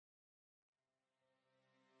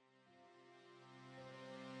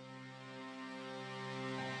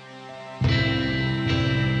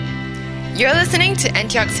You're listening to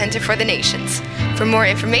Antioch Center for the Nations. For more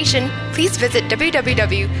information, please visit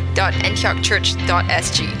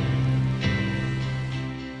www.antiochchurch.sg.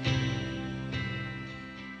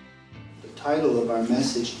 The title of our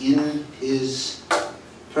message, In His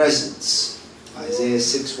Presence, Isaiah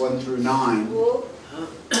 6, 1 through 9.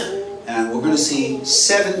 And we're going to see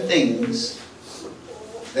 7 things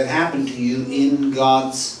that happen to you in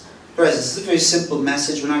God's presence. It's a very simple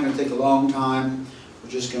message. We're not going to take a long time. We're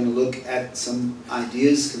just going to look at some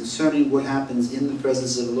ideas concerning what happens in the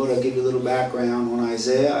presence of the Lord. I'll give you a little background on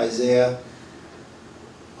Isaiah. Isaiah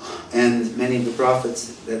and many of the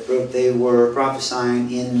prophets that wrote, they were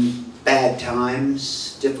prophesying in bad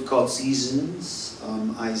times, difficult seasons.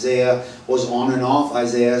 Isaiah was on and off.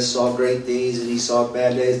 Isaiah saw great days and he saw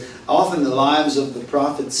bad days. Often the lives of the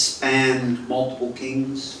prophets spanned multiple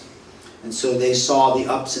kings. And so they saw the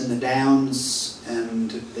ups and the downs, and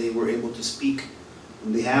they were able to speak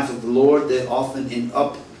on behalf of the Lord. That often in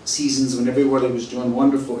up seasons when everybody was doing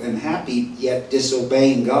wonderful and happy, yet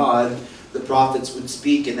disobeying God, the prophets would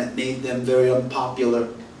speak, and that made them very unpopular.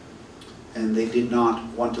 And they did not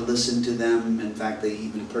want to listen to them. In fact, they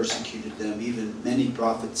even persecuted them. Even many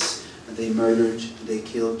prophets they murdered, they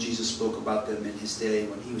killed. Jesus spoke about them in his day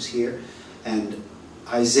when he was here. And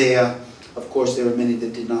Isaiah, of course, there were many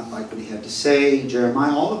that did not like what he had to say.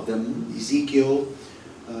 Jeremiah, all of them. Ezekiel,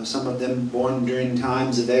 some of them born during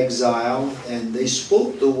times of exile. And they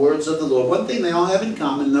spoke the words of the Lord. One thing they all have in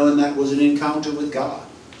common, though, and that was an encounter with God.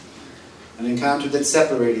 An encounter that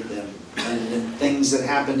separated them. And things that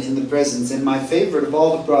happened in the presence. And my favorite of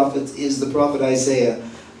all the prophets is the prophet Isaiah.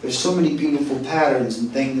 There's so many beautiful patterns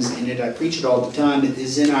and things in it. I preach it all the time. It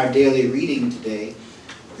is in our daily reading today,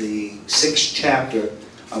 the 6th chapter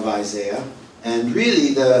of Isaiah. And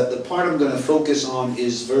really the part I'm going to focus on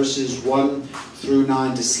is verses 1 through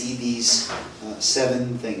 9 to see these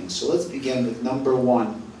 7 things. So let's begin with number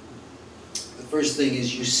 1. The first thing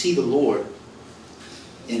is you see the Lord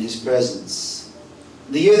in his presence.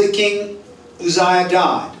 The year that King Uzziah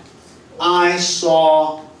died, I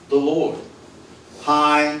saw the Lord,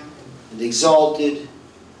 high and exalted,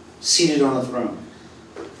 seated on a throne.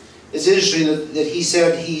 It's interesting that he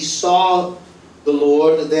said he saw the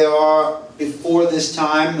Lord. There are, before this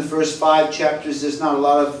time, the first 5 chapters, there's not a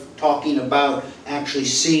lot of talking about actually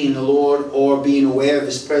seeing the Lord or being aware of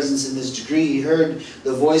his presence in this degree. He heard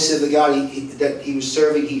the voice of the God that he was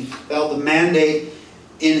serving. He felt the mandate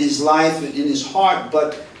in his life and in his heart,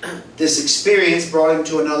 but this experience brought him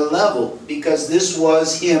to another level, because this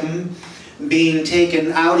was him being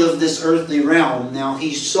taken out of this earthly realm. Now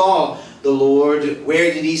he saw the Lord.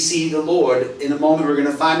 Where did he see the Lord? In a moment we're going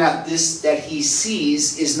to find out this that he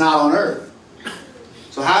sees is not on earth.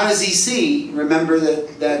 So how does he see? Remember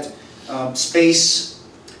that space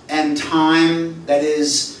and time, that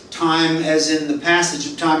is time as in the passage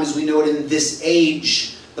of time as we know it in this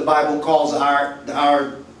age, the Bible calls our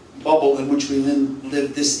bubble in which we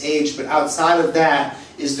live this age. But outside of that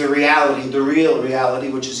is the reality, the real reality,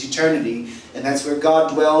 which is eternity. And that's where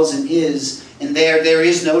God dwells and is. And there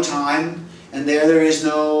is no time. And there is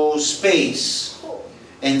no space.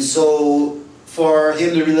 And so for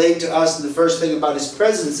him to relate to us, the first thing about his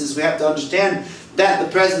presence is we have to understand that the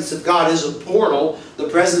presence of God is a portal. The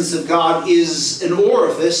presence of God is an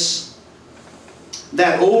orifice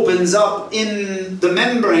that opens up in the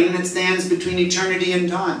membrane that stands between eternity and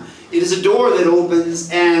time. It is a door that opens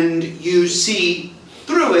and you see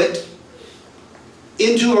through it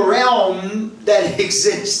into a realm that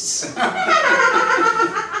exists. And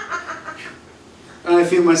I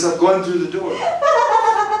feel myself going through the door.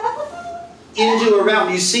 Into a realm.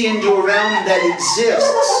 You see into a realm that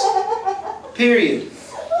exists. Period.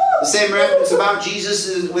 The same reference about Jesus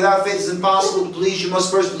is, without faith it's impossible to please. You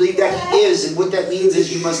must first believe that he is. And what that means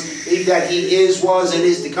is you must believe that he is, was, and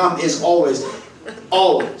is to come, is always.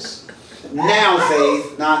 Always. Now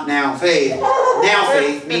faith, not now faith. Now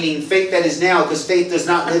faith, meaning faith that is now, because faith does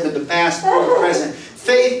not live in the past or the present.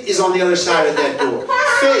 Faith is on the other side of that door.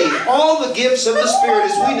 Faith, all the gifts of the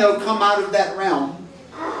Spirit, as we know, come out of that realm.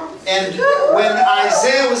 And when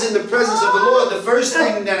Isaiah was in the presence of the Lord, the first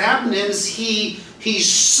thing that happened to him is he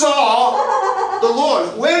saw the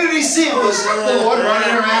Lord. Where did he see him? Was the Lord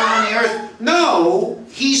running around on the earth? No,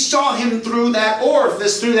 he saw him through that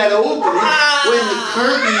orifice, through that opening, when the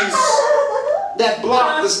curtains that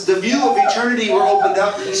blocked the view of eternity were opened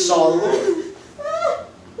up. He saw the Lord.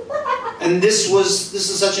 And this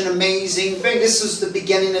is such an amazing thing. This was the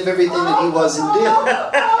beginning of everything that he was and did.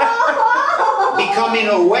 Becoming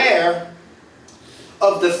aware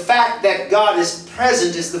of the fact that God is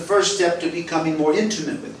present is the first step to becoming more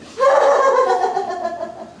intimate with him.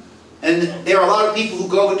 And And there are a lot of people who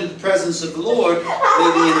go into the presence of the Lord,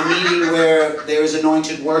 maybe in a meeting where there is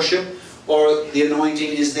anointed worship, or the anointing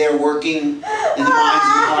is there working in the minds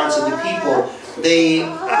and hearts of the people. They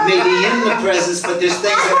may be in the presence, but there's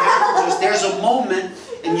things that happen to us. There's a moment,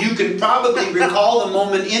 and you can probably recall the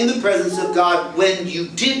moment in the presence of God when you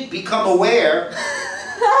did become aware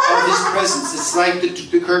of His presence. It's like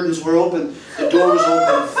the curtains were open, the door was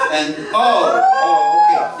open, and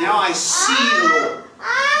okay, now I see the Lord.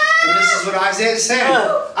 And this is what Isaiah is saying.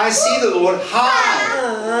 I see the Lord high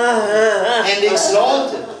and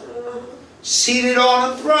exalted, seated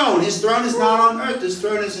on a throne. His throne is not on earth, His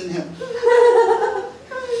throne is in heaven.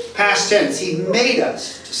 Past tense, He made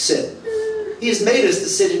us to sit. He has made us to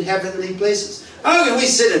sit in heavenly places. How can we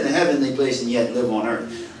sit in the heavenly place and yet live on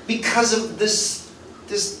earth? Because of this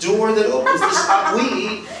door that opens.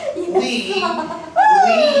 We leave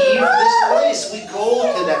this place. We go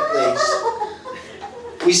to that place.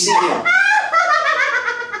 We see Him.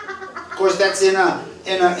 Of course, that's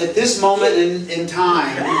at this moment in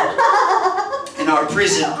time, in our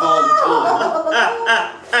prison called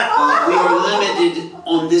time, we are limited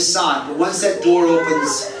on this side. But once that door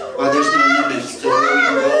opens, there's no limits to where we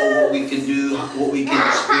can go, what we can do, what we can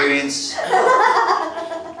experience.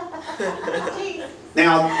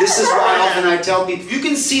 Now, this is why often I tell people, if you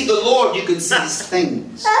can see the Lord, you can see His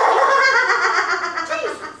things.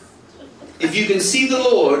 If you can see the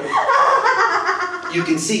Lord, you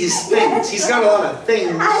can see His things. He's got a lot of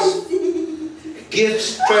things.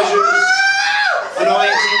 Gifts, treasures,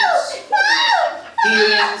 anointings,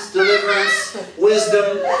 healings, deliverance,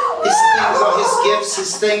 wisdom. His things are His gifts.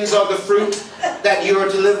 His things are the fruit that you are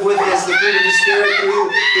to live with. He has the fruit of the Spirit through you.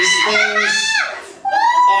 His things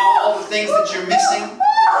are all the things that you're missing.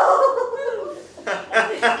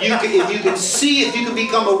 If you can see, if you can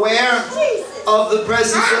become aware of the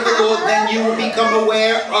presence of the Lord, then you will become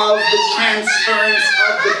aware of the transference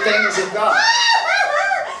of the things of God.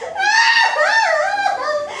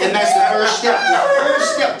 And that's the first step. The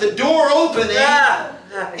first step, the door opening,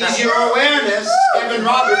 is your awareness. Evan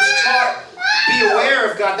Roberts taught, be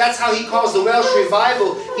aware of God. That's how he calls the Welsh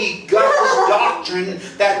revival. He got this doctrine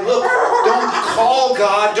that, look, don't call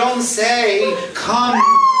God, don't say, come,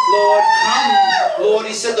 Lord, come, Lord.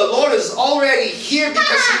 He said the Lord is already here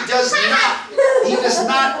because He does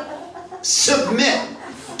not submit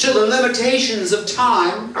to the limitations of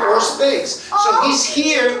time or space. So He's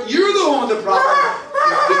here. You're the one with the problem.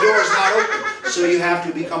 The door is not open. So you have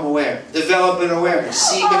to become aware. Develop an awareness.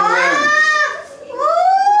 Seek an awareness.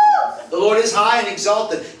 The Lord is high and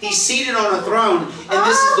exalted. He's seated on a throne. And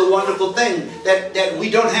this is the wonderful thing, that we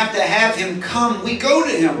don't have to have Him come. We go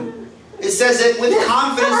to Him. It says that with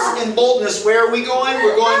confidence and boldness. Where are we going?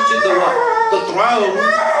 We're going to the throne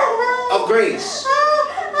of grace.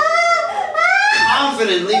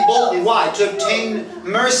 Confidently, boldly. Why? To obtain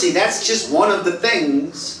mercy. That's just one of the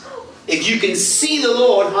things. If you can see the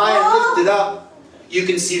Lord high and lifted up, you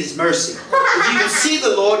can see His mercy. If you can see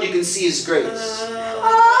the Lord, you can see His grace. If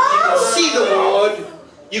you can see the Lord,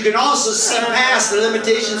 you can also see past the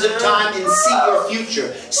limitations of time and see your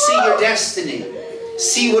future. See your destiny.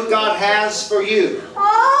 See what God has for you.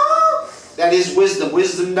 That is wisdom.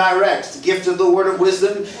 Wisdom directs. The gift of the word of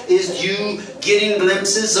wisdom is you getting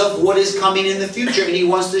glimpses of what is coming in the future. And He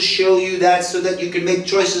wants to show you that so that you can make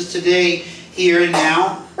choices today, here and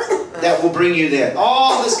now, that will bring you there.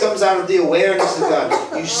 All this comes out of the awareness of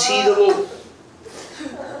God. You see the Lord.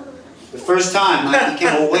 The first time I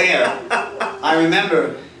became aware, I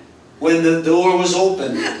remember when the door was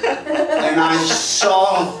open and I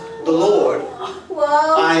saw the Lord.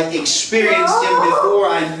 I experienced Him before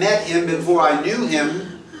I met Him, before I knew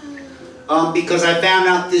Him, because I found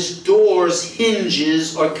out this door's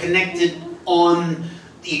hinges are connected on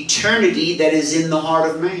eternity that is in the heart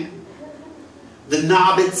of man. The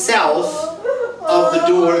knob itself of the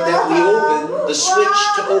door that we open, the switch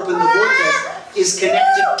to open the vortex, is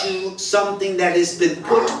connected to something that has been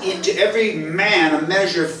put into every man. A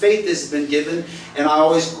measure of faith has been given. And I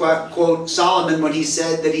always quote Solomon when he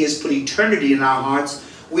said that He has put eternity in our hearts.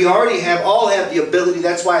 We already all have the ability.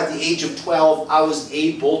 That's why at the age of 12, I was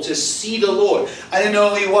able to see the Lord. I didn't know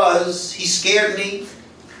who He was. He scared me.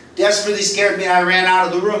 Desperately scared me. I ran out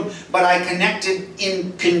of the room. But I connected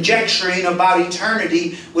in conjecturing about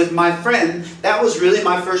eternity with my friend. That was really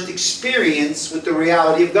my first experience with the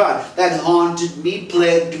reality of God. That haunted me,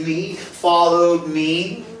 plagued me, followed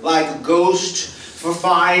me like a ghost for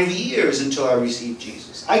 5 years until I received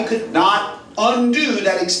Jesus. I could not undo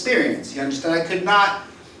that experience. You understand? I could not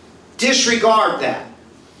disregard that.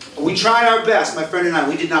 We tried our best, my friend and I.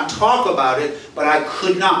 We did not talk about it, but I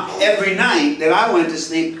could not. Every night that I went to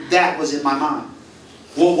sleep, that was in my mind.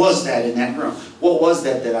 What was that in that room? What was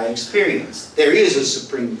that I experienced? There is a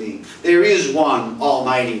supreme being. There is one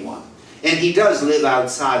almighty one. And he does live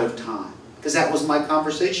outside of time. Because that was my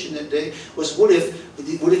conversation that day, was what if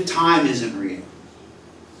time isn't real?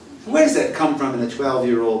 Where does that come from in a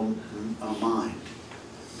 12-year-old mind?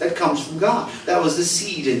 That comes from God. That was the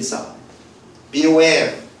seed inside. Be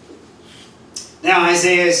aware. Now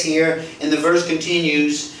Isaiah is here, and the verse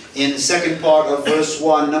continues in the second part of verse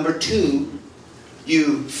 1. Number 2,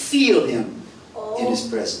 you feel him in his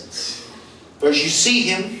presence. First you see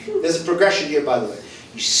him. There's a progression here, by the way.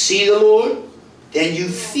 You see the Lord, then you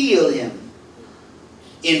feel him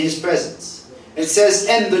in his presence. It says,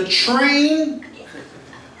 and the train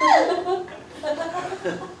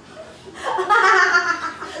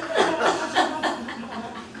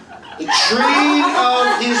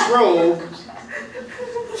of his robe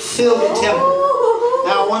filled the temple.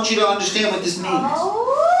 Now I want you to understand what this means.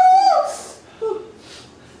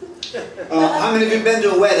 How many of you have been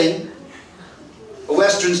to a wedding? A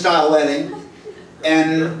Western style wedding.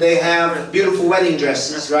 And they have beautiful wedding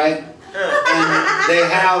dresses, right? And they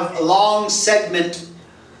have a long segment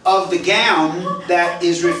of the gown that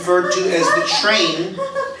is referred to as the train.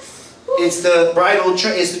 It's the bridal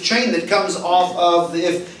train. It's the train that comes off of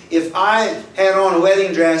the... If I had on a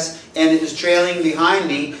wedding dress and it was trailing behind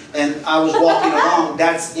me and I was walking along,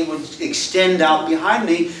 it would extend out behind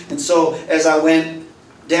me. And so as I went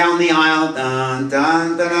down the aisle, dun,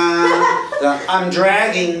 dun, dun, dun, dun, I'm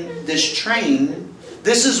dragging this train.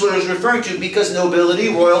 This is what I was referring to, because nobility,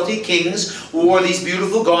 royalty, kings wore these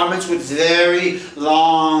beautiful garments with very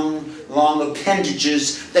long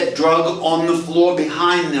appendages that drug on the floor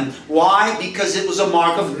behind them. Why? Because it was a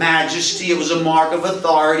mark of majesty, it was a mark of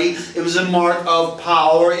authority, it was a mark of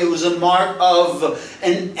power, it was a mark of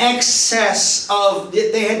an excess of...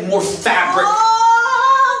 They had more fabric,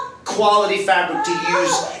 quality fabric to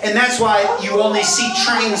use. And that's why you only see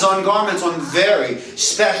trains on garments on very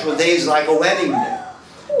special days like a wedding day.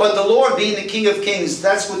 But the Lord being the King of Kings,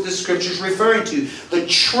 that's what the scripture is referring to. The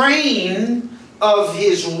train of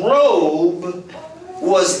his robe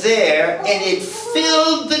was there, and it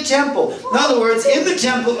filled the temple. In other words, in the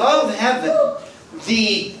temple of heaven,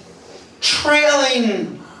 the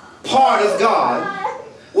trailing part of God,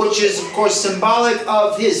 which is, of course, symbolic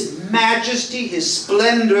of his majesty, his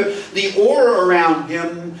splendor, the aura around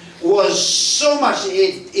him was so much,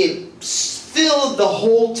 it filled the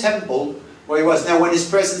whole temple where he was. Now, when his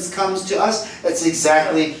presence comes to us, that's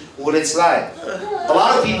exactly what it's like. A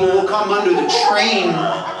lot of people will come under the train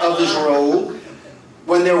of his robe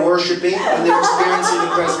when they're worshiping, when they're experiencing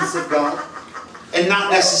the presence of God, and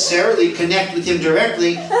not necessarily connect with him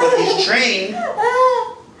directly, but his train,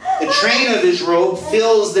 the train of his robe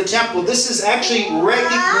fills the temple. This is actually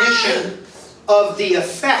recognition of the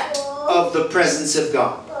effect of the presence of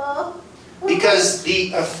God. Because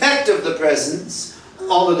the effect of the presence,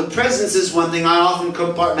 although the presence is one thing, I often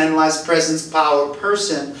compartmentalize presence, power,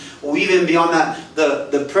 person. Well, even beyond that,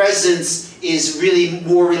 the presence is really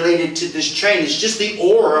more related to this train. It's just the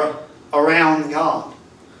aura around God.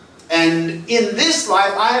 And in this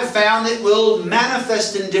life, I have found it will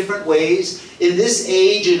manifest in different ways. In this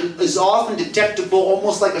age, it is often detectable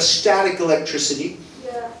almost like a static electricity.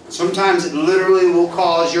 Yeah. Sometimes it literally will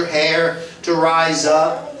cause your hair to rise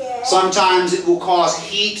up. Sometimes it will cause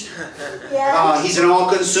heat. He's an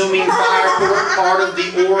all-consuming fire. Part of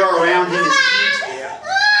the aura around him is heat.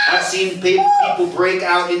 I've seen people break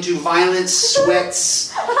out into violent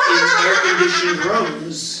sweats in air-conditioned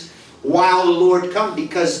rooms while the Lord comes,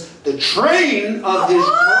 because the train of his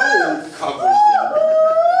robe covers them.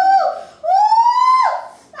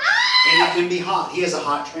 And it can be hot. He has a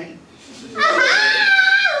hot train.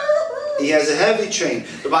 He has a heavy train.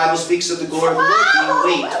 The Bible speaks of the glory of the Lord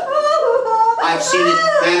being weight. I've seen it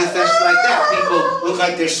manifest like that. People look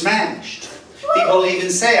like they're smashed. People even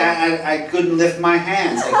say, I couldn't lift my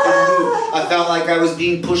hands. I couldn't move. I felt like I was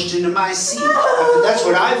being pushed into my seat. That's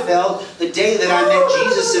what I felt the day that I met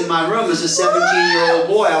Jesus in my room as a 17-year-old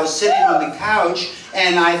boy. I was sitting on the couch,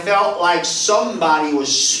 and I felt like somebody was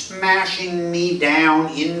smashing me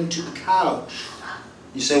down into the couch.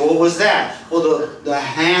 You say, what was that? Well, the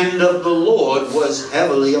hand of the Lord was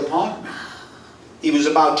heavily upon me. He was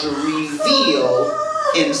about to reveal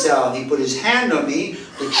himself. He put his hand on me.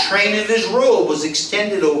 The train of his robe was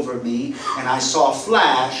extended over me. And I saw a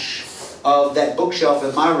flash of that bookshelf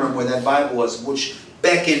in my room where that Bible was, which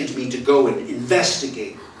beckoned me to go and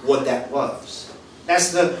investigate what that was.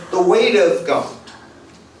 That's the weight of God.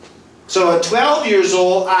 So at 12 years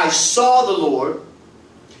old, I saw the Lord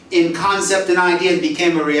in concept and idea. It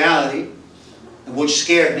became a reality, which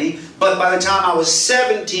scared me. But by the time I was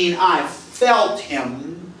 17, I felt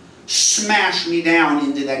him smash me down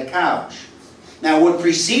into that couch. Now, what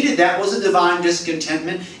preceded that was a divine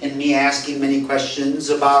discontentment and me asking many questions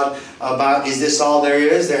about is this all there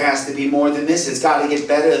is? There has to be more than this. It's got to get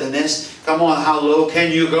better than this. Come on, how low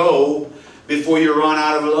can you go before you run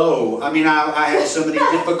out of low? I mean, I had so many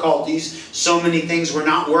difficulties. So many things were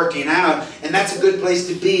not working out. And that's a good place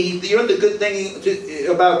to be. You know, the good thing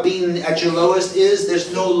about being at your lowest is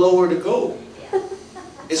there's no lower to go.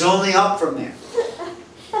 It's only up from there.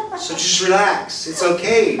 So just relax. It's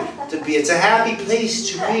okay to be. It's a happy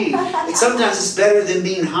place to be. Sometimes it's better than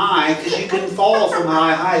being high because you can fall from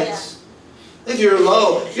high heights. If you're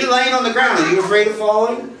low, you're laying on the ground. Are you afraid of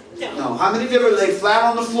falling? No. How many of you ever laid flat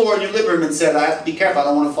on the floor in your living room and said, I have to be careful, I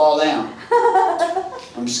don't want to fall down?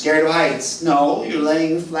 I'm scared of heights. No, you're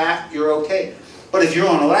laying flat, you're okay. But if you're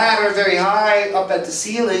on a ladder very high up at the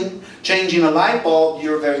ceiling, changing a light bulb,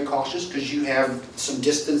 you're very cautious because you have some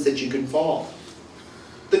distance that you can fall.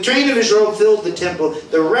 The train of his robe filled the temple.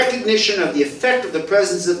 The recognition of the effect of the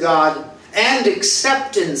presence of God and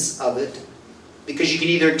acceptance of it, because you can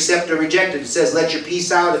either accept or reject it. It says, let your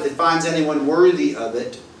peace out if it finds anyone worthy of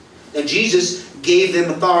it. Now Jesus gave them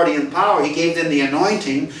authority and power. He gave them the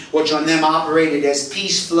anointing, which on them operated as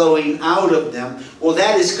peace flowing out of them. Well,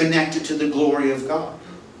 that is connected to the glory of God.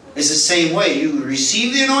 It's the same way. You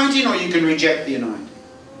receive the anointing or you can reject the anointing.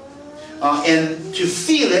 And to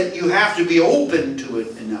feel it, you have to be open to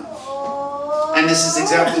it enough. And this is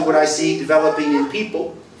exactly what I see developing in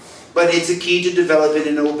people. But it's a key to developing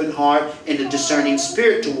an open heart and a discerning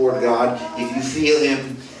spirit toward God if you feel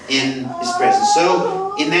Him in His presence.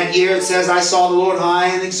 So, in that year it says, I saw the Lord high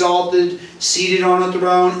and exalted, seated on a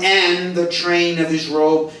throne, and the train of His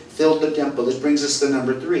robe filled the temple. This brings us to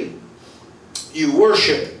number 3. You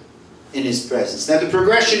worship in His presence. Now the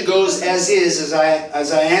progression goes as is,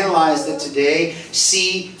 as I analyzed it today.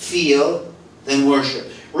 See, feel, then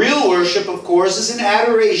worship. Real worship, of course, is an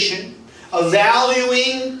adoration, a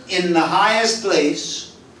valuing in the highest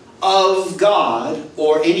place of God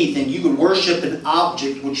or anything. You can worship an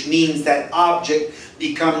object, which means that object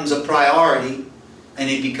becomes a priority and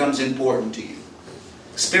it becomes important to you.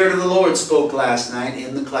 The Spirit of the Lord spoke last night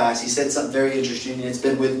in the class. He said something very interesting, and it's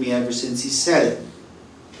been with me ever since he said it.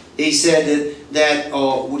 He said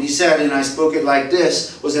what he said, and I spoke it like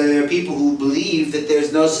this, was that there are people who believe that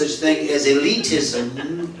there's no such thing as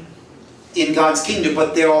elitism in God's kingdom,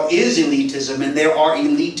 but there is elitism, and there are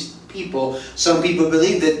elite people. Some people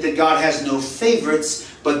believe that God has no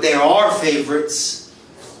favorites, but there are favorites.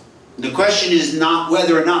 The question is not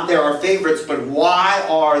whether or not there are favorites, but why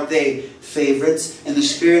are they favorites? And the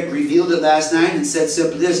Spirit revealed it last night and said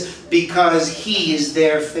simply this, because He is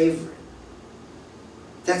their favorite.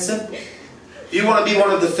 That's simple. If you want to be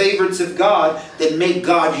one of the favorites of God, then make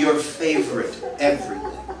God your favorite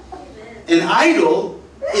everything. An idol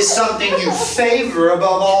is something you favor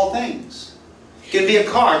above all things. It can be a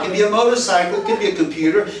car, it can be a motorcycle, it can be a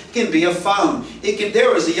computer, it can be a phone.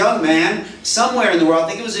 There was a young man somewhere in the world, I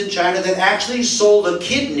think it was in China, that actually sold a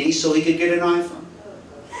kidney so he could get an iPhone.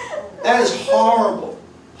 That is horrible.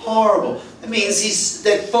 Horrible. That means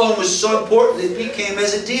that phone was so important it became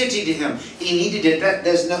as a deity to him. He needed it. That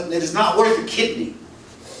is not worth a kidney.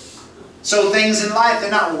 So things in life, they're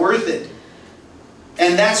not worth it.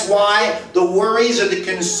 And that's why the worries or the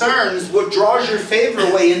concerns, what draws your favor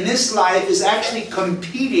away in this life is actually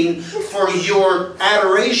competing for your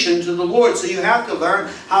adoration to the Lord. So you have to learn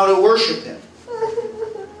how to worship Him.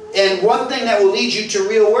 And one thing that will lead you to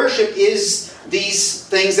real worship is these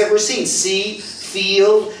things that we're seeing. See,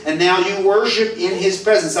 feel, and now you worship in His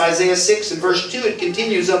presence. Isaiah 6 and verse 2, it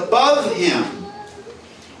continues, above Him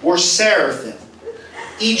were seraphim,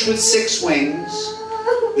 each with 6 wings.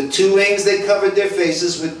 With 2 wings they covered their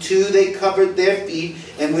faces, with 2 they covered their feet,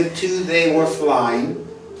 and with 2 they were flying.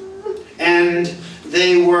 And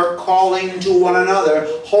they were calling to one another,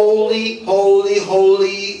 holy, holy, holy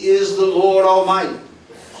is the Lord Almighty.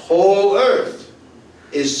 Whole earth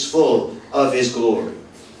is full of His glory.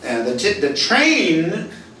 And the train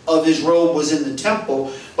of His robe was in the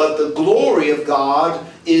temple, but the glory of God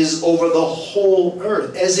is over the whole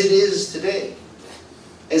earth, as it is today.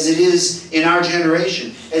 As it is in our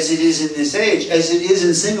generation, as it is in this age, as it is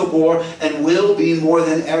in Singapore, and will be more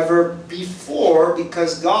than ever before,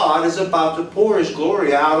 because God is about to pour His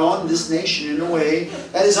glory out on this nation in a way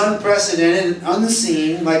that is unprecedented and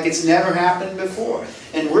unseen, like it's never happened before.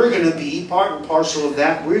 And we're going to be part and parcel of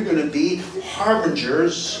that. We're going to be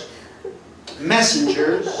harbingers,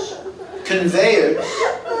 messengers, conveyors,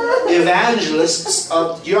 evangelists.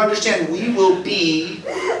 Do you understand? We will be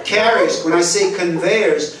carriers. When I say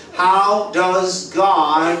conveyors, how does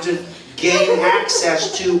God gain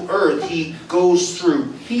access to earth. He goes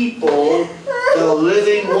through people. The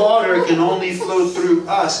living water can only flow through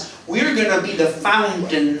us. We're going to be the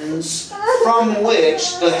fountains from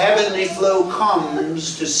which the heavenly flow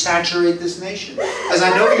comes to saturate this nation. As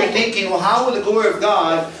I know you're thinking, well, how will the glory of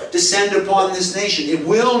God descend upon this nation? It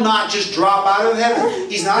will not just drop out of heaven.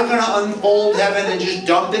 He's not going to unfold heaven and just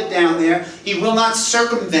dump it down there. He will not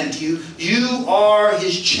circumvent you. You are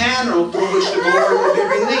His channel through which the glory will be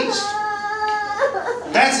released.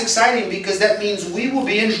 That's exciting because that means we will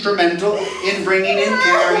be instrumental in bringing and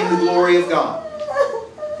carrying the glory of God.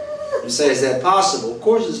 You say, is that possible? Of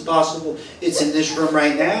course it's possible. It's in this room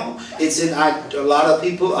right now. It's in a lot of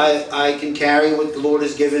people. I can carry what the Lord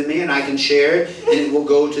has given me and I can share it and it will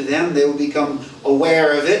go to them. They will become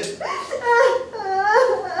aware of it.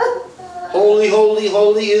 Holy, holy,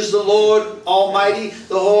 holy is the Lord Almighty.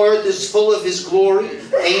 The whole earth is full of His glory.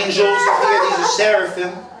 Angels are here. These are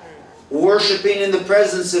seraphim. Worshipping in the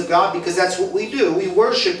presence of God, because that's what we do. We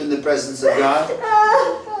worship in the presence of God.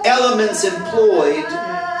 Elements employed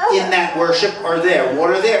in that worship are there. What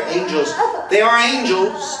are there? Angels. They are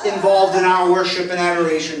angels involved in our worship and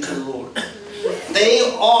adoration to the Lord. They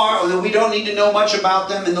are, we don't need to know much about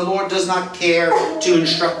them, and the Lord does not care to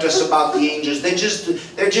instruct us about the angels. They're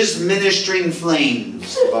just ministering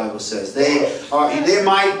flames, the Bible says. They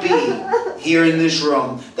might be here in this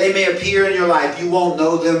room. They may appear in your life. You won't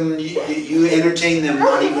know them. You entertain them,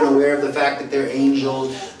 not even aware of the fact that they're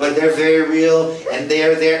angels, but they're very real, and they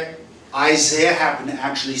are there. Isaiah happened to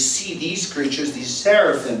actually see these creatures, these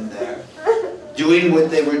seraphim there, doing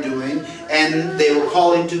what they were doing, and they were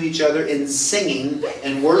calling to each other and singing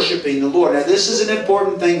and worshiping the Lord. Now this is an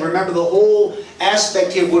important thing. Remember, the whole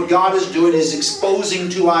aspect here, what God is doing is exposing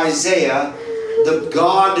to Isaiah the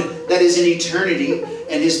God that is in eternity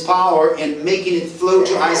and His power, and making it flow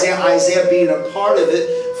to Isaiah, Isaiah being a part of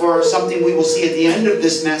it for something we will see at the end of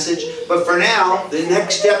this message. But for now, the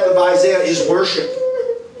next step of Isaiah is worship.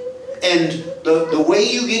 And the way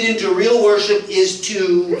you get into real worship is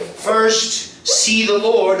to first see the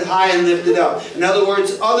Lord high and lifted up. In other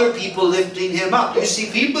words, other people lifting Him up. You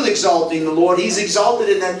see people exalting the Lord. He's exalted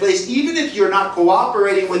in that place. Even if you're not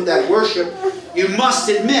cooperating with that worship, you must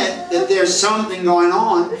admit that there's something going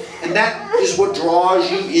on. And that is what draws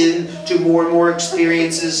you into more and more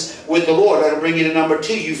experiences with the Lord. That'll bring you to number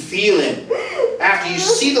 2. You feel Him. After you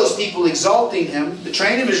see those people exalting Him, the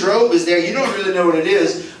train of His robe is there. You don't really know what it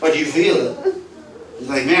is, but you feel it. It's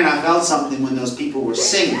like, man, I felt something when those people were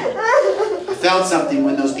singing. I felt something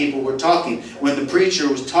when those people were talking. When the preacher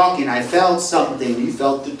was talking, I felt something. You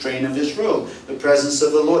felt the train of His robe, the presence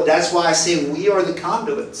of the Lord. That's why I say we are the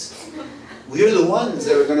conduits. We are the ones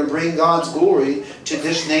that are going to bring God's glory to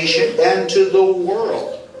this nation and to the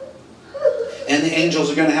world. And the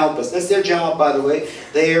angels are going to help us. That's their job, by the way.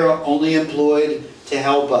 They are only employed to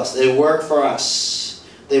help us. They work for us.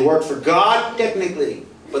 They work for God, technically,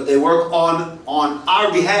 but they work on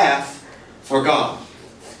our behalf for God.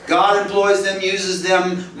 God employs them, uses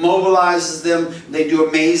them, mobilizes them. They do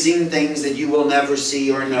amazing things that you will never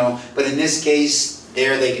see or know. But in this case,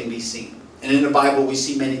 there they can be seen. And in the Bible, we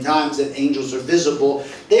see many times that angels are visible.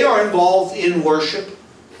 They are involved in worship.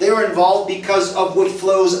 They are involved because of what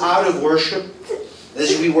flows out of worship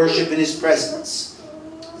as we worship in His presence.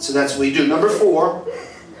 So that's what we do. Number 4,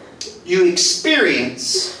 you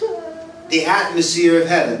experience the atmosphere of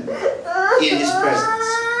heaven in His presence.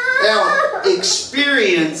 Now,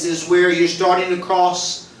 experience is where you're starting to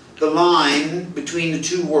cross the line between the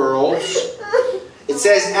two worlds. It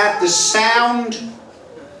says, at the sound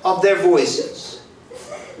of their voices,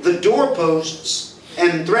 the doorposts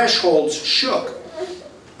and thresholds shook,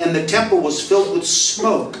 and the temple was filled with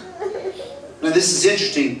smoke. Now this is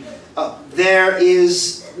interesting. There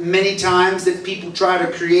is many times that people try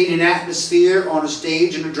to create an atmosphere on a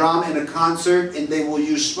stage, in a drama, in a concert, and they will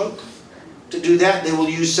use smoke. To do that, they will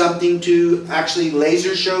use something to, actually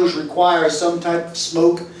laser shows require some type of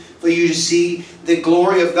smoke for you to see the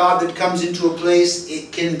glory of God that comes into a place.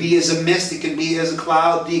 It can be as a mist, it can be as a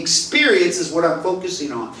cloud. The experience is what I'm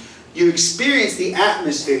focusing on. You experience the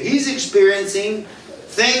atmosphere. He's experiencing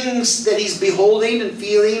things that he's beholding and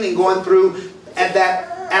feeling and going through at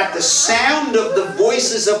the sound of the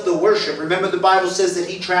voices of the worship. Remember, the Bible says that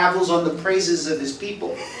he travels on the praises of his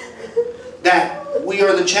people. That we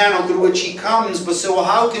are the channel through which he comes. But so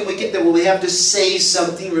how can we get there? Well, we have to say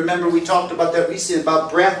something. Remember, we talked about that recently, about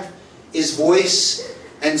breath is voice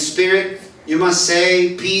and spirit. You must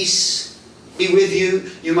say, peace be with you.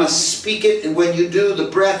 You must speak it. And when you do, the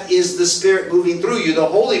breath is the Spirit moving through you. The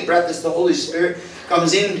holy breath is the Holy Spirit.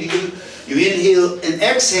 Comes into you. You inhale and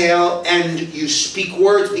exhale, and you speak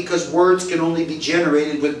words, because words can only be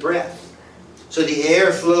generated with breath. So the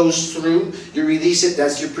air flows through, you release it,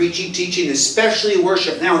 that's your preaching, teaching, especially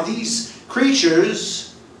worship. Now these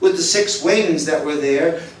creatures with the 6 wings that were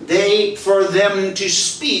there, for them to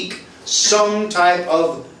speak, some type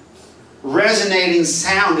of resonating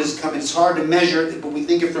sound is coming. It's hard to measure it, but we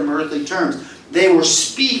think it from earthly terms. They were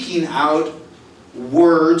speaking out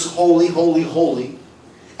words, holy, holy, holy.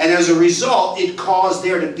 And as a result, it caused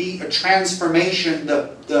there to be a transformation.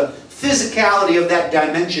 The physicality of that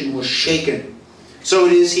dimension was shaken. So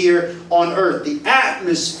it is here on earth. The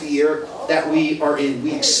atmosphere that we are in.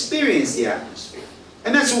 We experience the atmosphere.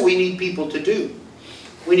 And that's what we need people to do.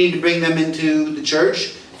 We need to bring them into the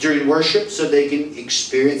church during worship so they can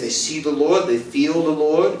experience, they see the Lord, they feel the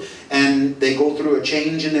Lord, and they go through a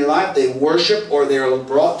change in their life. They worship, or they're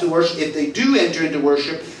brought to worship. If they do enter into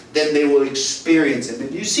worship, then they will experience it.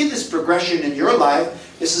 And you see this progression in your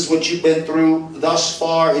life. This is what you've been through thus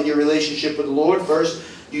far in your relationship with the Lord. First,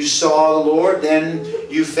 you saw the Lord, then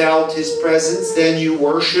you felt His presence, then you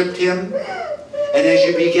worshipped Him. And as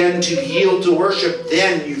you begin to yield to worship,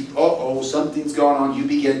 then something's going on. You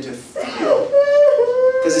begin to feel.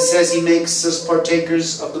 Because it says He makes us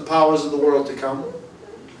partakers of the powers of the world to come.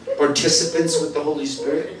 Participants with the Holy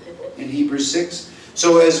Spirit in Hebrews 6.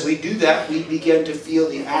 So as we do that, we begin to feel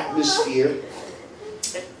the atmosphere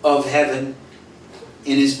of heaven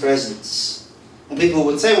in His presence. And people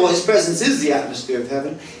would say, well, His presence is the atmosphere of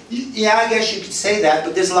heaven. Yeah, I guess you could say that,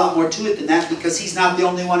 but there's a lot more to it than that, because He's not the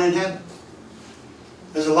only one in heaven.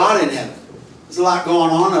 There's a lot in heaven. There's a lot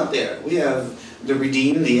going on up there. We have the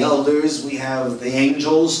redeemed, the elders, we have the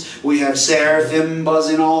angels, we have seraphim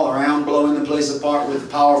buzzing all around, blowing the place apart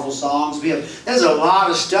with powerful songs. There's a lot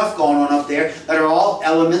of stuff going on up there that are all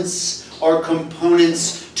elements or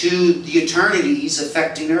components to the eternities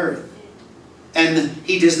affecting earth. And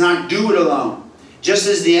He does not do it alone. Just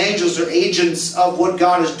as the angels are agents of what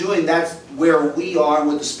God is doing, that's where we are. And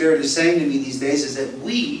what the Spirit is saying to me these days is that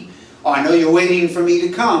I know you're waiting for me to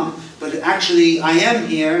come, but actually I am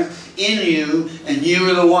here in you, and you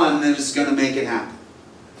are the one that is going to make it happen.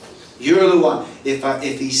 You're the one.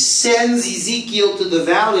 If He sends Ezekiel to the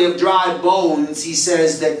valley of dry bones, He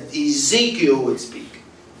says that Ezekiel would speak.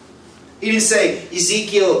 He didn't say,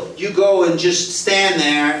 Ezekiel, you go and just stand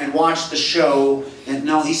there and watch the show. And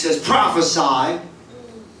no, He says, prophesy.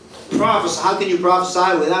 Prophesy. How can you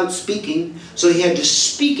prophesy without speaking? So He had to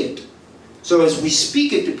speak it. So as we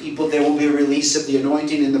speak it to people, there will be a release of the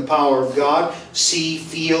anointing and the power of God. See,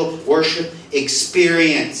 feel, worship,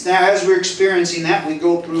 experience. Now, as we're experiencing that, we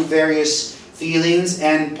go through various feelings,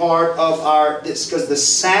 and part of because the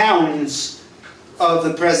sounds of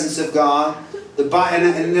the presence of God,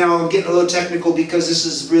 and now I'm getting a little technical because this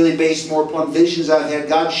is really based more upon visions I've had.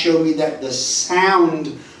 God showed me that the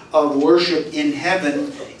sound of worship in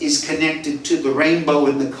heaven is connected to the rainbow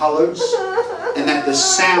in the colors. And that the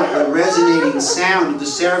sound, the resonating sound of the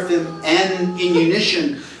seraphim, and in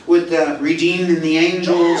unison with the redeemed and the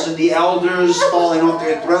angels and the elders falling off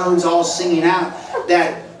their thrones, all singing out,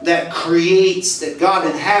 that creates, that God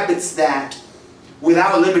inhabits that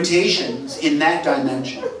without limitations in that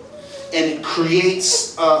dimension. And it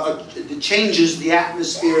creates, it changes the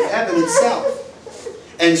atmosphere of heaven itself.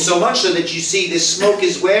 And so much so that you see this smoke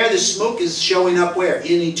is where? The smoke is showing up where?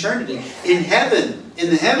 In eternity. In heaven. In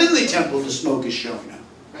the heavenly temple, the smoke is showing up.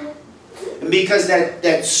 And because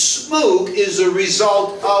that smoke is a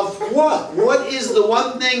result of what? What is the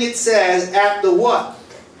one thing it says at the what?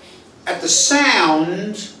 At the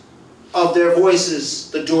sound of their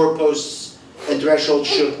voices, the doorposts and threshold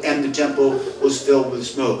shook, and the temple was filled with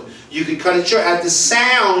smoke. You could cut it short. At the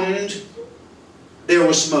sound, there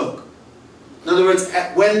was smoke. In other words,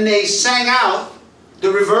 when they sang out,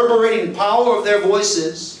 the reverberating power of their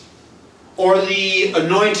voices, or the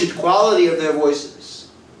anointed quality of their voices,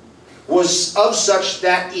 was of such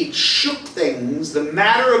that it shook things. The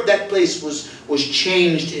matter of that place was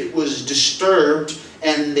changed. It was disturbed,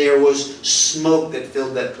 and there was smoke that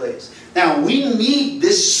filled that place. Now, we need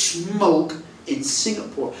this smoke in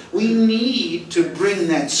Singapore. We need to bring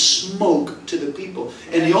that smoke to the people.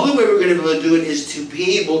 And the only way we're going to be able to do it is to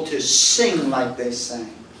be able to sing like they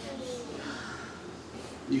sang.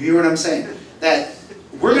 You hear what I'm saying? That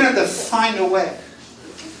we're going to have to find a way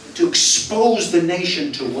to expose the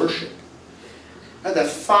nation to worship. We have to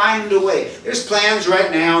find a way. There's plans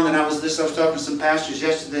right now, and I was talking to some pastors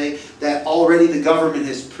yesterday, that already the government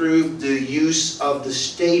has approved the use of the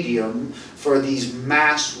stadium for these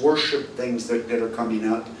mass worship things that are coming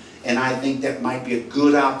up And I think that might be a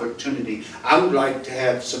good opportunity. I would like to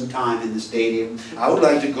have some time in the stadium. I would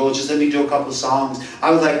like to go, just let me do a couple songs.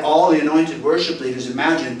 I would like all the anointed worship leaders,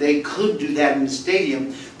 imagine if they could do that in the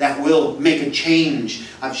stadium, that will make a change.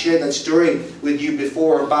 I've shared that story with you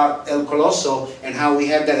before about El Coloso and how we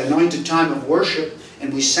had that anointed time of worship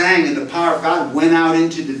and we sang and the power of God went out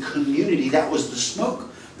into the community. That was the smoke.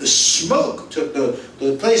 The smoke took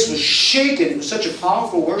the place was shaken. It was such a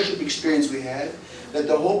powerful worship experience we had that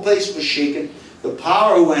the whole place was shaken. The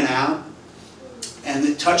power went out and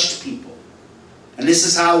it touched people. And this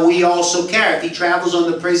is how we also care. If He travels on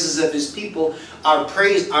the praises of His people, our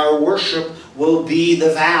praise, our worship will be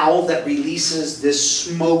the valve that releases this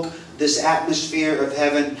smoke, this atmosphere of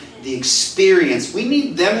heaven, the experience. We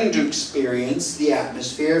need them to experience the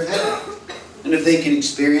atmosphere of heaven. And if they can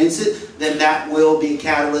experience it, then that will be a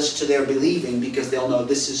catalyst to their believing, because they'll know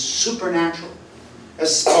this is supernatural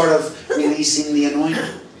as part of releasing the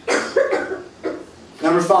anointing.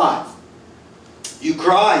 Number 5, you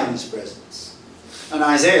cry in His presence. And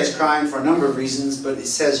Isaiah is crying for a number of reasons, but it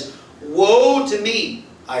says, "Woe to me,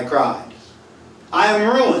 I cried. I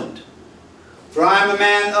am ruined, for I am a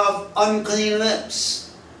man of unclean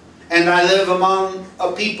lips, and I live among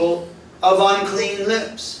a people of unclean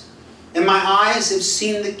lips. And my eyes have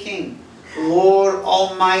seen the King, the Lord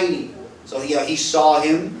Almighty." So yeah, he saw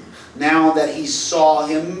Him. Now that he saw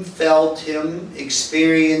Him, felt Him,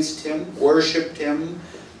 experienced Him, worshipped Him,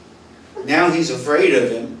 now he's afraid of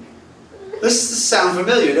Him. This sounds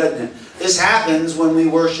familiar, doesn't it? This happens when we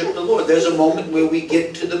worship the Lord. There's a moment where we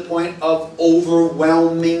get to the point of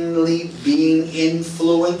overwhelmingly being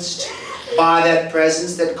influenced by that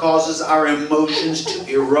presence that causes our emotions to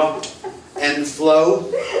erupt and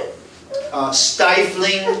flow.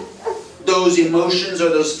 Stifling those emotions or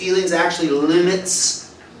those feelings actually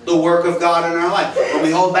limits the work of God in our life. When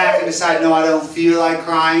we hold back and decide, no, I don't feel like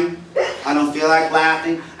crying, I don't feel like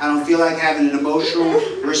laughing, I don't feel like having an emotional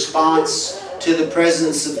response to the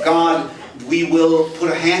presence of God, we will put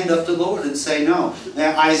a hand up to the Lord and say no.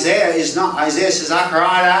 Now, Isaiah says, I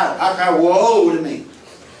cried out. I cried, woe to me.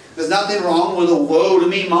 There's nothing wrong with a woe to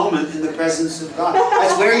me moment in the presence of God.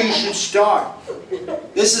 That's where you should start.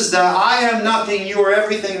 This is the I am nothing, you are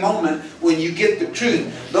everything moment when you get the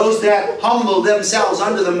truth. Those that humble themselves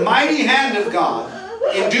under the mighty hand of God,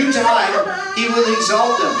 in due time, He will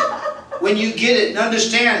exalt them. When you get it and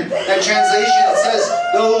understand that translation, it says,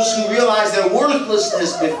 those who realize their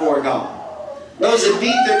worthlessness before God. Those that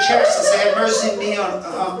beat their chests and say, have mercy on me,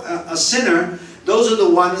 a sinner. Those are the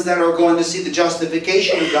ones that are going to see the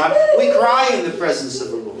justification of God. We cry in the presence of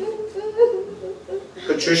the Lord.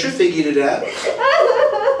 Patricia figured it out.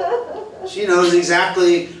 She knows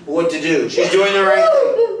exactly what to do. She's doing the right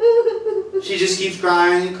thing. She just keeps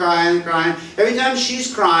crying and crying and crying. Every time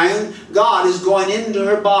she's crying, God is going into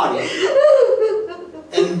her body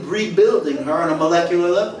and rebuilding her on a molecular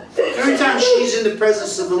level. Every time she's in the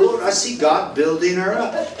presence of the Lord, I see God building her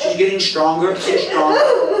up. She's getting stronger and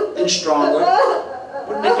stronger and stronger.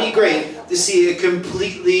 Wouldn't it be great to see a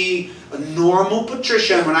completely normal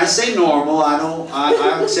Patricia? And when I say normal,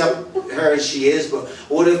 I accept her as she is, but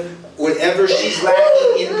what if whatever she's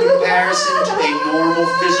lacking in comparison to a normal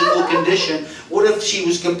physical condition, what if she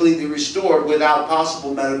was completely restored without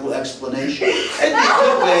possible medical explanation? It'd be a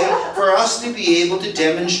good way for us to be able to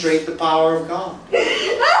demonstrate the power of God.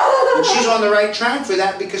 And she's on the right track for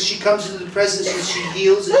that, because she comes into the presence and she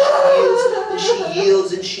heals and she heals and she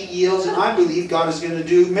yields and she yields, and I believe God is going to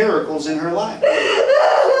do miracles in her life.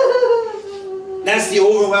 That's the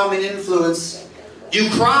overwhelming influence. You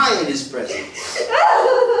cry in His presence.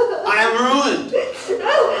 I am ruined,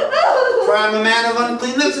 for I am a man of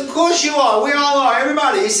unclean lips. Of course you are. We all are.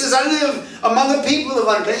 Everybody. He says, I live among a people of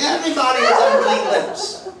unclean. Everybody has unclean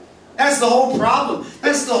lips. That's the whole problem.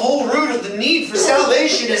 That's the whole root of the need for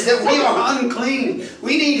salvation, is that we are unclean.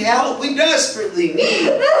 We need help. We desperately need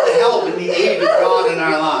the help and the aid of God in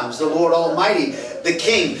our lives. The Lord Almighty, the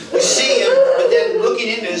King. We see Him, but then looking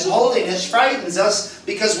into His holiness frightens us,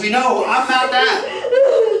 because we know I'm not that.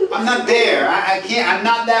 I'm not there. I can't. I'm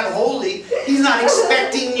not that holy. He's not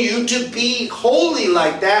expecting you to be holy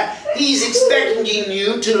like that. He's expecting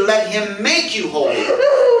you to let Him make you holy.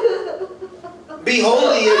 Be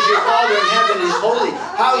holy as your Father in heaven is holy.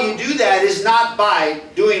 How you do that is not by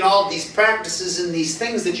doing all these practices and these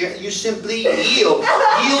things that you simply yield.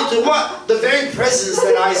 Yield to what? The very presence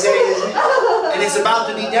that Isaiah is in. And it's about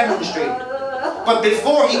to be demonstrated. But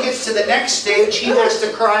before he gets to the next stage, he has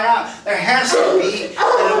to cry out. There has to be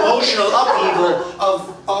an emotional upheaval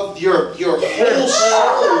of your whole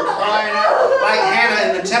soul crying out, like Hannah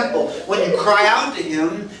in the temple. When you cry out to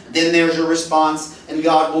Him, then there's a response, and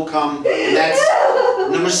God will come. And that's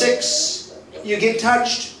Number 6, you get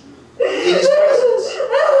touched in His presence.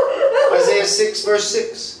 Isaiah 6 verse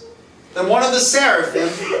 6. Then one of the seraphim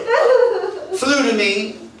flew to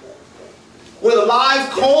me with a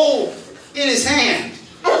live coal in his hand,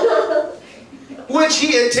 which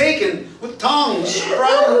he had taken with tongs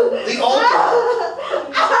from the altar.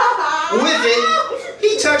 With it,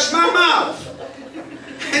 he touched my mouth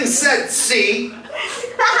and said, "See,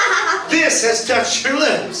 this has touched your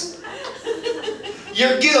lips.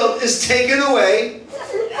 Your guilt is taken away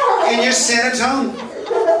and your sin atoned."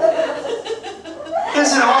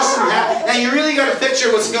 Isn't it awesome? Now you really got to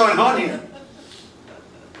picture what's going on here.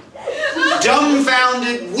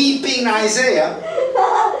 Dumbfounded, weeping Isaiah,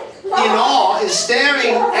 in awe, is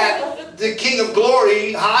staring at the King of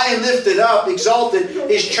Glory, high and lifted up, exalted,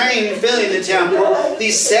 His train filling the temple.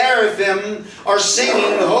 These seraphim are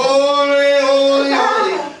singing, "Holy, holy,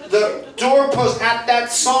 holy." The doorpost at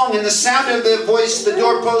that song, and the sound of their voice, the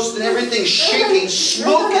doorpost and everything shaking,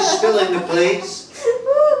 smoke is filling the place.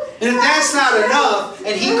 And if that's not enough,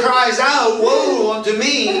 and he cries out, "Woe unto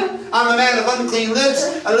me, I'm a man of unclean lips,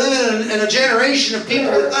 I live in a generation of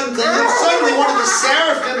people with unclean lips." Suddenly one of the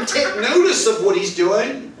seraphim take notice of what he's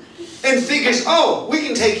doing and figures, "Oh, we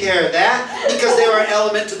can take care of that," because they are an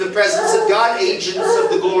element to the presence of God, agents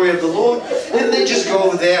of the glory of the Lord. And they just go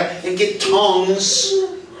over there and get tongs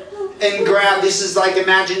and grab. This is like,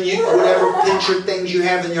 imagine you, whatever pincher things you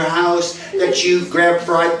have in your house that you grab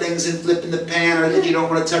fried things and flip in the pan, or that you don't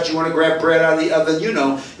want to touch, you want to grab bread out of the oven. You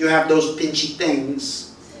know, you have those pinchy things.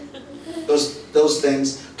 Those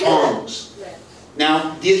things, tongs.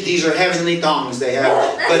 Now, these are heavenly tongs they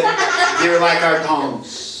have, but they're like our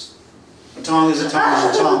tongs. A tong is a tong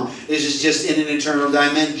is a tong. This is just in an eternal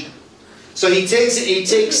dimension. So he takes it, he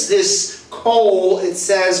takes this coal, it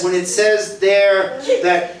says, when it says there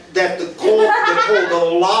that the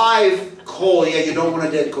live coal, yeah, you don't want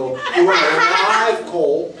a dead coal, you want a live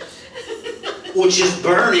coal, which is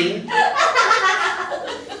burning.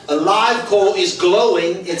 A live coal is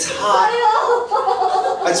glowing, it's hot.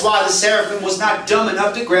 That's why the seraphim was not dumb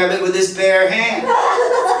enough to grab it with his bare hand,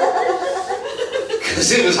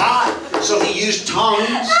 because it was hot. So he used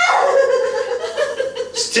tongues.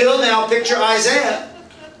 Still now, picture Isaiah,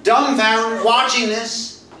 dumbfounded, watching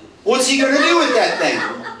this. What's he going to do with that thing?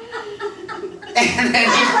 And then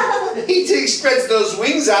he spreads those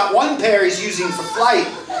wings out. One pair he's using for flight.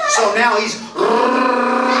 So now he's,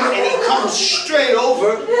 and he comes straight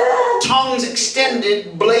over, tongues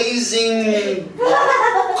extended, blazing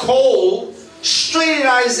coal, straight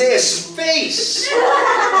at Isaiah's face.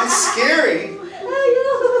 That's scary.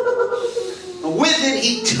 With it,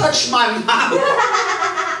 he touched my mouth.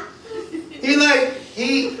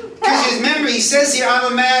 Because remember, he says here,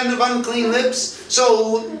 "I'm a man of unclean lips."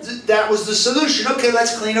 So that was the solution. Okay,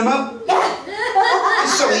 let's clean him up.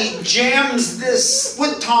 So he jams this,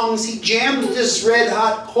 with tongs, he jams this red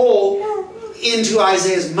hot coal into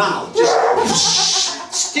Isaiah's mouth.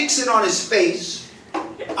 Just sticks it on his face.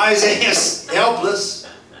 Isaiah's helpless.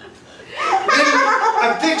 Then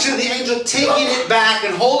I picture the angel taking it back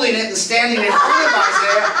and holding it and standing in front of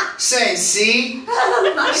Isaiah saying, "See?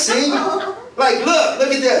 See? Like,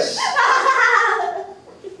 look at this.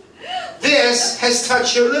 This has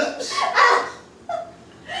touched your lips.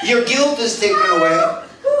 Your guilt is taken away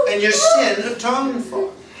and your sin atoned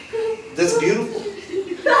for." That's beautiful.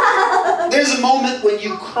 There's a moment when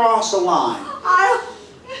you cross a line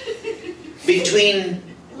between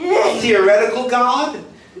theoretical God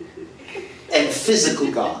and physical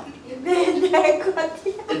God.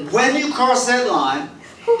 And when you cross that line,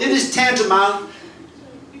 it is tantamount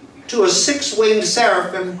to a 6-winged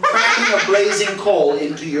seraphim cracking a blazing coal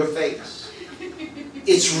into your face.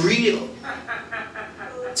 It's real.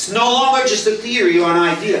 It's no longer just a theory or an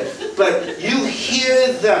idea, but you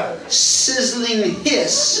hear the sizzling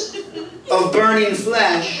hiss of burning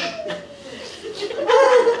flesh.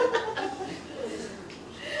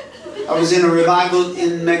 I was in a revival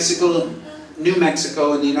in Mexico, New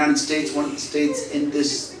Mexico, in the United States, one of the states, and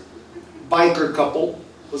this biker couple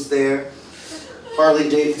was there, Harley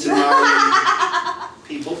Davidson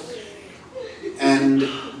people, and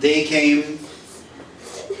they came,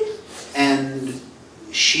 and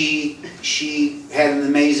she had an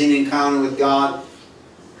amazing encounter with God.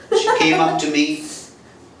 She came up to me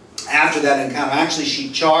after that encounter. Actually, she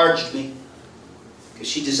charged me, because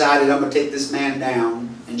she decided, "I'm going to take this man down."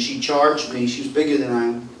 And she charged me. She was bigger than I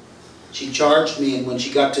am. She charged me, and when she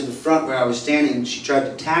got to the front where I was standing, she tried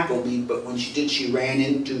to tackle me, but when she did, she ran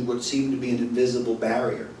into what seemed to be an invisible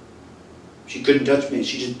barrier. She couldn't touch me.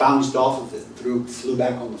 She just bounced off of it and flew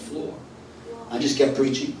back on the floor. I just kept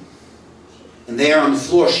preaching. And there on the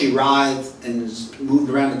floor she writhed and moved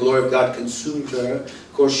around. The glory of God consumed her.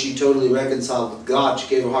 Of course, she totally reconciled with God. She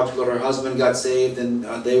gave her heart to God. Her husband got saved, and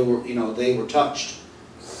they were touched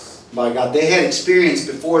by God. They had experience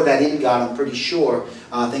before that in God, I'm pretty sure.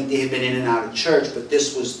 I think they had been in and out of church, but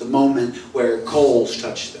this was the moment where coals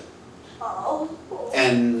touched them.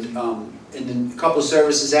 And then a couple of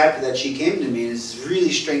services after that, she came to me, and it's a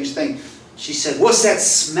really strange thing. She said, "What's that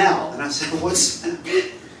smell?" And I said, "What smell?"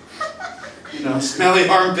 Smelly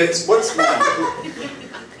armpits, what smell?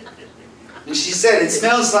 And she said, "It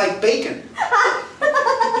smells like bacon."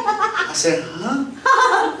 I said, "Huh?"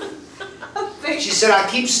 She said, "I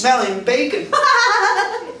keep smelling bacon."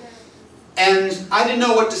 And I didn't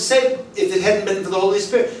know what to say if it hadn't been for the Holy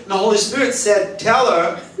Spirit. And the Holy Spirit said, "Tell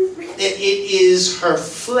her that it is her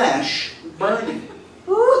flesh burning.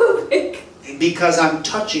 Because I'm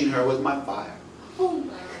touching her with my fire."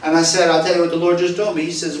 And I said, "I'll tell you what the Lord just told me."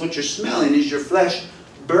 He says, "What you're smelling is your flesh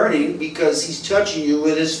burning because He's touching you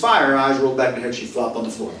with His fire." Her eyes rolled back in her head. She flopped on the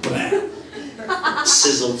floor. Bam.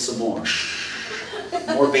 Sizzled some more.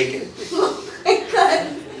 More bacon.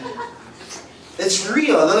 It's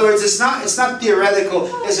real. In other words, it's not theoretical.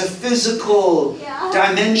 It's a physical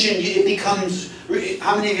dimension. It becomes.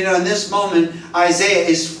 How many of you know in this moment Isaiah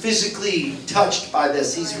is physically touched by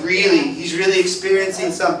this? He's really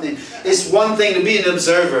experiencing something. It's one thing to be an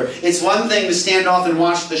observer. It's one thing to stand off and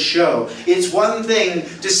watch the show. It's one thing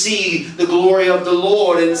to see the glory of the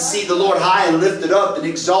Lord and see the Lord high and lifted up and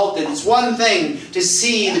exalted. It's one thing to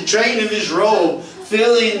see the train of His robe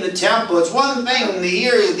filling the temple. It's one thing to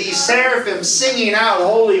hear these seraphim singing out,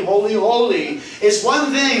 "Holy, holy, holy." It's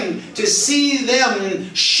one thing to see them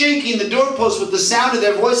shaking the doorposts with the sound of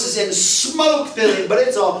their voices and smoke filling, but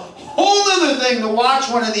it's a whole other thing to watch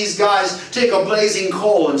one of these guys take a blazing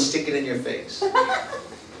coal and stick it in your face.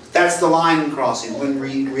 That's the line crossing. When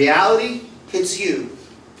reality hits you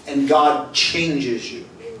and God changes you.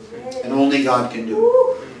 And only God can do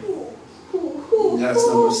it. And that's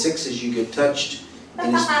number 6, is you get touched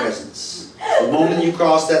in His presence. The moment you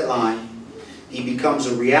cross that line, He becomes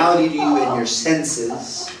a reality to you in your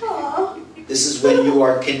senses. This is when you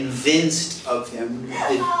are convinced of Him.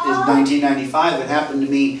 In 1995, it happened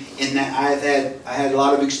to me in that I had a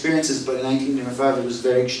lot of experiences, but in 1995 it was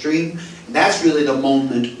very extreme. And that's really the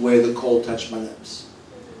moment where the coal touched my lips.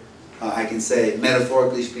 I can say,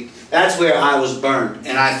 metaphorically speaking, that's where I was burned,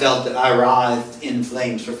 and I felt that I writhed in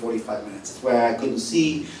flames for 45 minutes. It's where I couldn't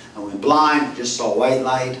see. I went blind, just saw white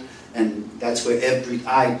light, and that's where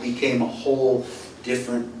I became a whole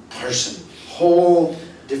different person. Whole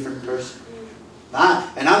different person.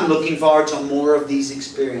 And I'm looking forward to more of these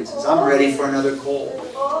experiences. I'm ready for another coal.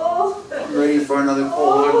 I'm ready for another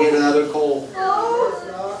coal. Lord, get another coal.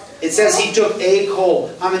 It says He took a coal.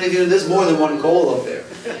 How many of you know there's more than one coal up there?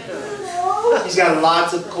 He's got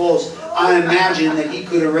lots of coals. I imagine that He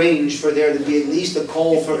could arrange for there to be at least a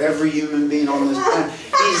coal for every human being on this planet.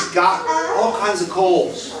 He's got all kinds of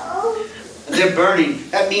coals. And they're burning.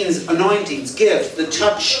 That means anointings, gifts, the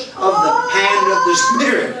touch of the hand of the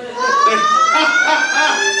Spirit.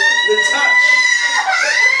 The touch.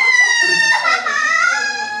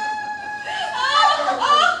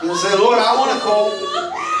 You'll say, "Lord, I want a coal."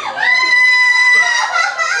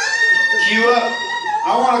 Queue up.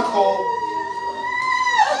 I want a coal.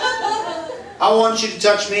 I want You to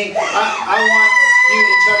touch me. I want You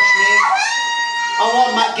to touch me. I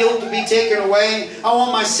want my guilt to be taken away. I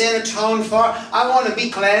want my sin atoned for. I want to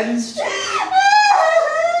be cleansed.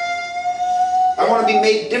 I want to be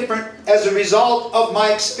made different as a result of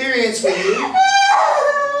my experience with You.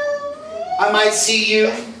 I might see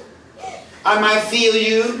You. I might feel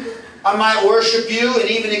You. I might worship You and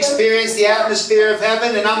even experience the atmosphere of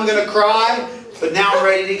heaven, and I'm going to cry, but now I'm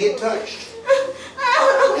ready to get touched.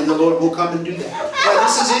 And the Lord will come and do that. Now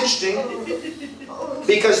this is interesting,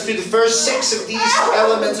 because through the first 6 of these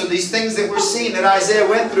elements, or these things that we're seeing that Isaiah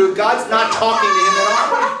went through, God's not talking to him at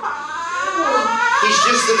all. He's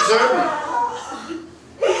just observing.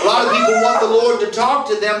 A lot of people want the Lord to talk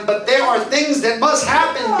to them, but there are things that must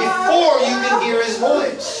happen before you can hear His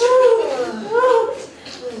voice.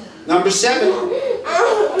 Number 7,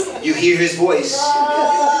 you hear His voice.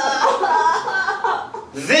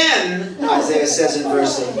 Then, Isaiah says in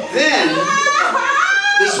verse 8, then,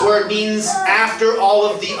 this word means after all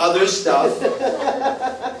of the other stuff.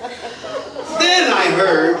 Then I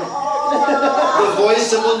heard the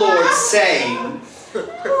voice of the Lord saying,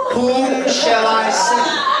 "Whom shall I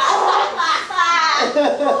send?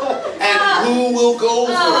 And who will go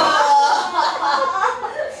for us?"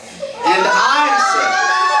 And I said,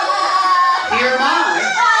 "Here am I,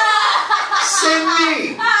 send me."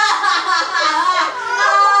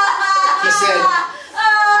 He said,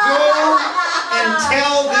 go and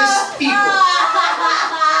tell this people.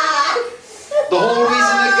 The whole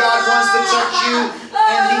reason that God wants to touch you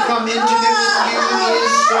and become intimate with you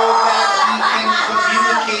is so that He can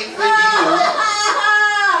communicate with you.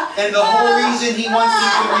 And the whole reason He wants to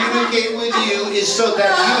communicate with you is so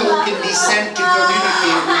that you can be sent to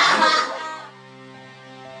communicate with you.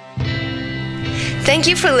 Thank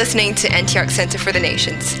you for listening to Antioch Center for the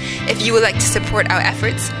Nations. If you would like to support our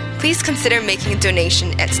efforts, please consider making a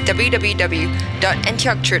donation at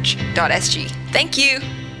www.antiochchurch.sg. Thank you.